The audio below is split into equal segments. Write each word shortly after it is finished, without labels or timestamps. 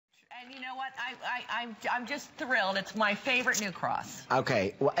And you know what? I'm just thrilled. It's my favorite new cross.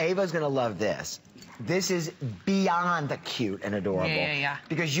 Okay, well, Ava's going to love this. This is beyond the cute and adorable. Yeah.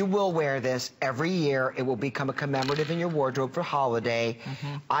 Because you will wear this every year. It will become a commemorative in your wardrobe for holiday.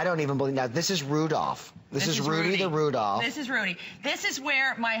 I don't even believe... Now, this is Rudolph. This is Rudy the Rudolph. This is Rudy. This is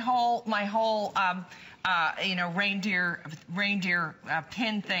where my whole you know, reindeer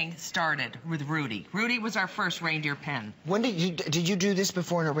pin thing started with Rudy. Rudy was our first reindeer pin. When did you do this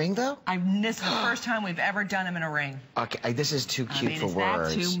before in a ring though? This is the first time we've ever done him in a ring. Okay, this is too cute for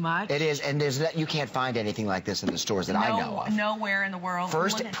words. Is that too much? It is, and you can't find anything like this in the stores that I know of. Nowhere in the world.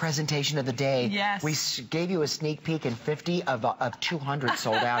 First presentation of the day. Yes. We gave you a sneak peek, and 50 of 200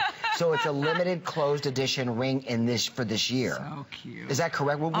 sold out. So it's a limited closed edition ring in this for this year. So cute. Is that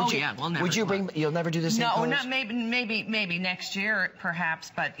correct? Well, yeah, we'll never. Would you bring? You'll never do this? No, not maybe next year,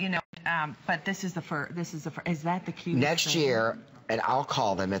 perhaps. But you know, but this is the first. Is that the cutest? Next year, and I'll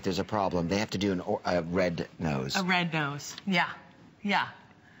call them if there's a problem. They have to do a red nose. A red nose. Yeah.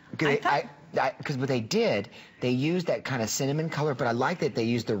 Because what they did, they used that kind of cinnamon color, but I like that they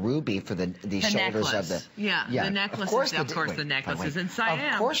used the ruby for the shoulders necklace. of the... Yeah, the necklace. Of course, the necklace is in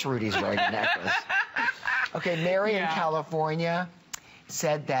Siam. Of course Rudy's wearing a necklace. Okay, Mary in California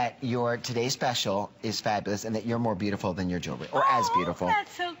said that your today's special is fabulous and that you're more beautiful than your jewelry, or as beautiful.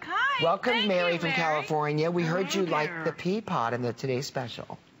 That's so kind. Welcome, Thank Mary you, from California. We heard you like the pea pot in the today's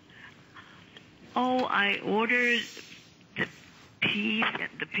special. Oh, I ordered the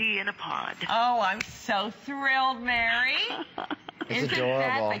pea in a pod. Oh, I'm so thrilled, Mary. It's Isn't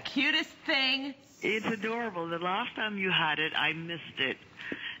adorable. that the cutest thing? It's adorable. The last time you had it, I missed it.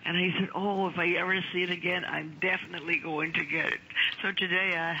 And I said, oh, if I ever see it again, I'm definitely going to get it. So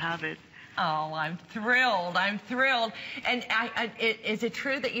today I have it. Oh, I'm thrilled. I'm thrilled. And is it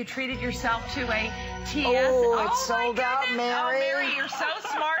true that you treated yourself to a TS? Oh, it's sold out, Mary. Oh, Mary, you're so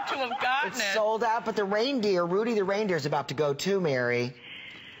smart to have gotten it. It's sold out, but the reindeer, Rudy the reindeer, is about to go too, Mary.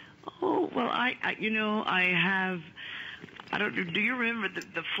 Oh, well, I don't know. Do you remember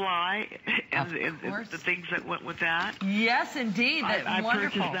the fly and the things that went with that? Yes, indeed. That's I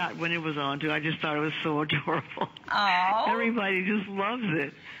wonderful. purchased that when it was on, too. I just thought it was so adorable. Oh. Everybody just loves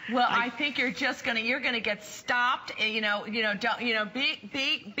it. Well, I think you're gonna get stopped. Be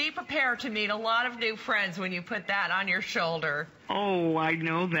prepared to meet a lot of new friends when you put that on your shoulder. Oh, I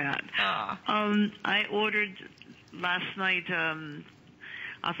know that. Oh. I ordered last night.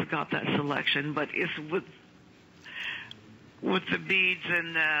 I forgot that selection, but it's with the beads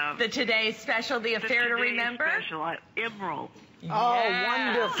and the today's special, the affair to remember. Special, emerald. Oh,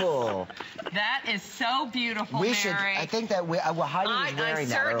 wonderful! That is so beautiful, we Mary. should. I think that Heidi was wearing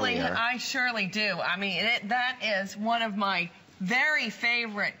that earlier. I surely do. I mean, that is one of my very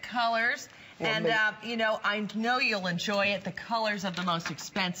favorite colors. Well, and, I know you'll enjoy it, the colors of the most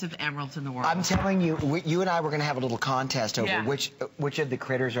expensive emeralds in the world. I'm telling you, you and I were going to have a little contest over which of the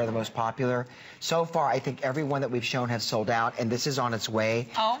critters are the most popular. So far, I think every one that we've shown has sold out, and this is on its way.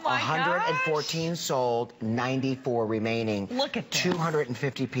 Oh, my 114 sold, 94 remaining. Look at this.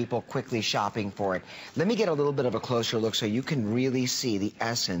 250 people quickly shopping for it. Let me get a little bit of a closer look so you can really see the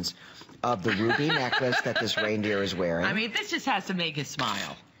essence of the ruby necklace that this reindeer is wearing. I mean, this just has to make you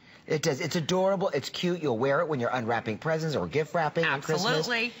smile. It does. It's adorable. It's cute. You'll wear it when you're unwrapping presents or gift wrapping on Christmas.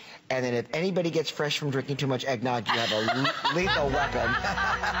 Absolutely. And then if anybody gets fresh from drinking too much eggnog, you have a lethal weapon.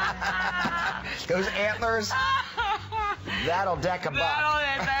 Those antlers, that'll deck a buck.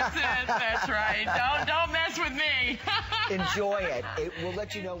 That's it. That's right. Don't mess with me. Enjoy it. It will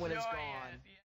let you know when it's gone.